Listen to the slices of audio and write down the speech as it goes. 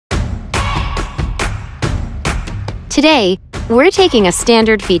Today, we're taking a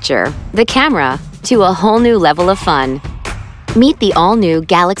standard feature, the camera, to a whole new level of fun. Meet the all-new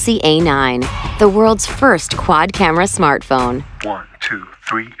Galaxy A9, the world's first quad-camera smartphone. 1, 2,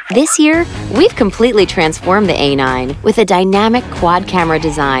 3, 4. This year, we've completely transformed the A9 with a dynamic quad-camera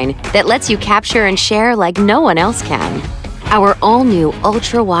design that lets you capture and share like no one else can. Our all-new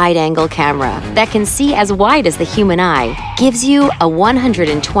ultra-wide-angle camera that can see as wide as the human eye gives you a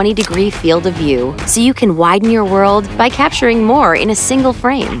 120-degree field of view, so you can widen your world by capturing more in a single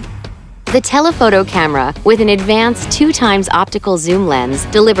frame. The telephoto camera, with an advanced 2x optical zoom lens,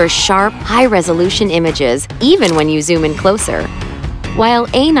 delivers sharp, high-resolution images even when you zoom in closer. While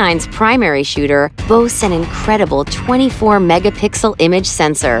A9's primary shooter boasts an incredible 24-megapixel image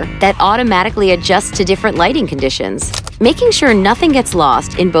sensor that automatically adjusts to different lighting conditions, making sure nothing gets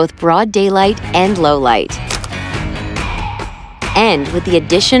lost in both broad daylight and low light. And with the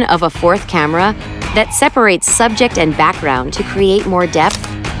addition of a fourth camera that separates subject and background to create more depth,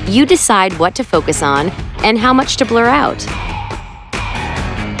 you decide what to focus on and how much to blur out.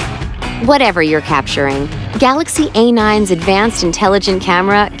 Whatever you're capturing, Galaxy A9's advanced intelligent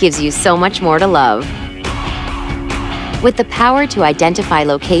camera gives you so much more to love. With the power to identify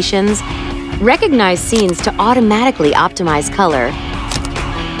locations, recognize scenes to automatically optimize color,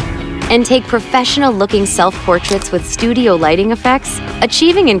 and take professional-looking self-portraits with studio lighting effects,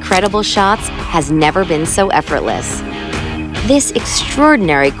 achieving incredible shots has never been so effortless. This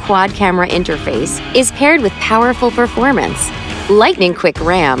extraordinary quad-camera interface is paired with powerful performance, lightning-quick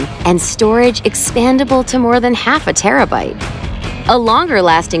RAM, and storage expandable to more than half a terabyte, a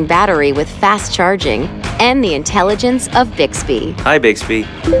longer-lasting battery with fast charging, and the intelligence of Bixby. Hi, Bixby.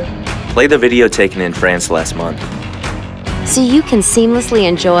 Play the video taken in France last month. So you can seamlessly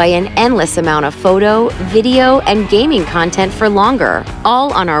enjoy an endless amount of photo, video, and gaming content for longer,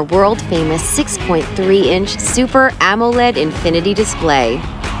 all on our world-famous 6.3-inch Super AMOLED Infinity display.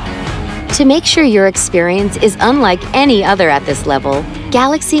 To make sure your experience is unlike any other at this level,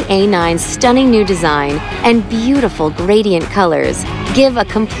 Galaxy A9's stunning new design and beautiful gradient colors give a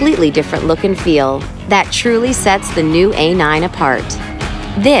completely different look and feel that truly sets the new A9 apart.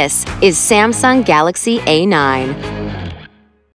 This is Samsung Galaxy A9.